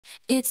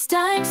It's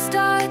time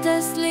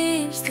stardust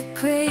leaves the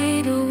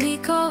cradle we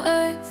call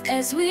Earth.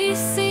 As we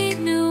seed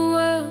new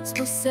worlds,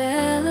 we'll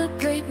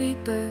celebrate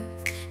rebirth.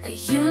 A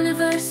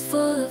universe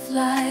full of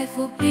life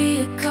will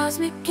be a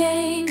cosmic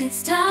game.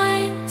 It's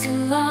time to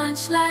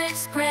launch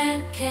life's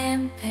grand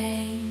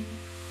campaign.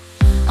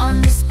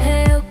 On this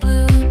pale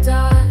blue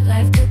dot,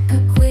 life took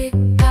a quick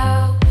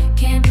bow.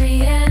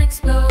 Cambrian an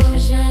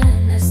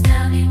explosion,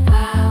 astounding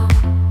wow.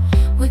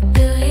 With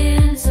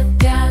billions of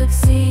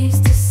galaxies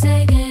to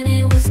second,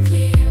 it was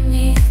clear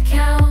neath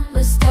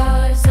countless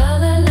stars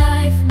other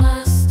life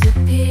must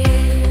appear.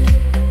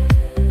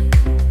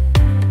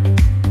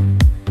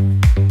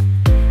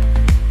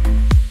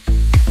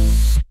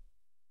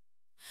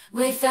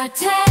 Without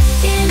tech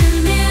in a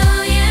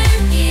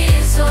million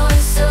years or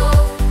so,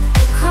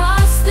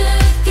 across the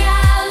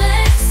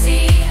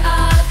galaxy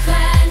our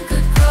clan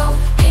could grow.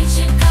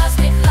 Ancient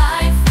cosmic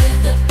life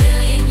with a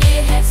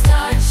billion-year head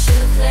start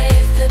should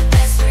leave the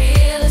best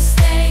real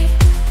estate.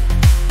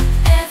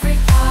 Every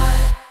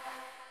part.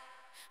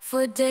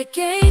 For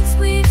decades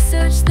we've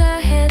searched the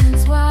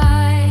heavens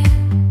wide,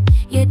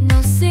 yet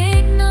no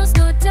signals,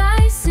 no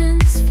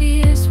Dyson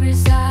spheres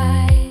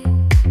reside.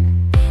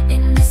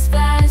 In this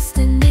vast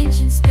and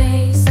ancient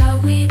space, are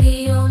we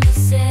the only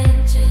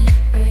sentient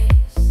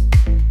race?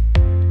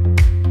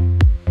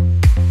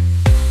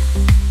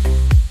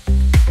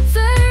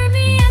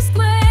 Fermi asked,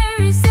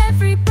 where is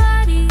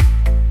everybody?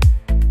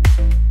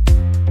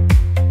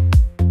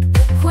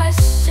 The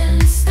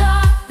questions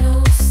stop,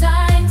 no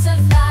signs of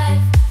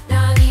life,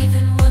 not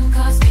even one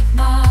cosmic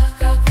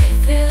mark. Our great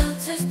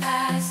filters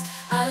past,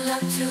 our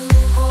luck to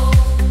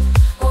hold,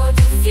 or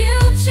do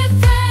future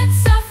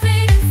threats are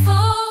fading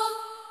full?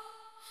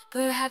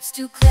 Perhaps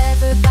too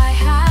clever by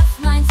half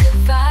minds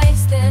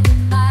devise their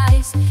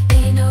demise.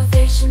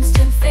 Innovations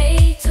turn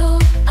fatal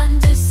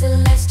under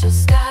celestial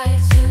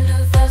skies.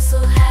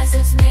 Universal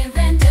hazards may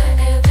render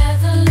a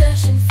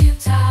revolution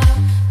futile.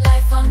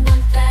 Life on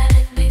one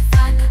planet may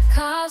find the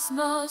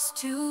cosmos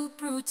too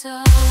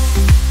brutal.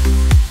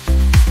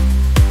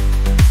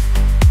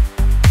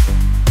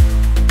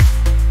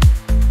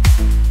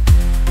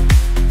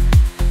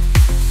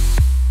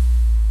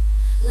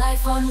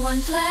 Life on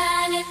one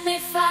planet may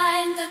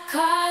find the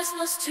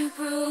cosmos too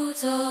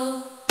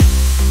brutal.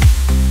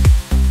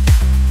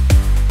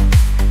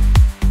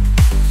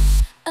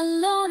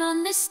 Alone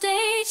on this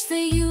stage, the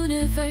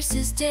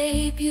universe's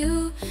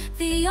debut.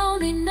 The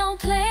only known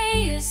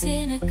players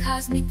in a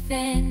cosmic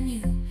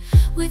venue.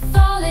 With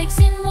all eggs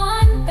in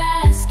one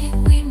basket,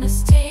 we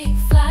must take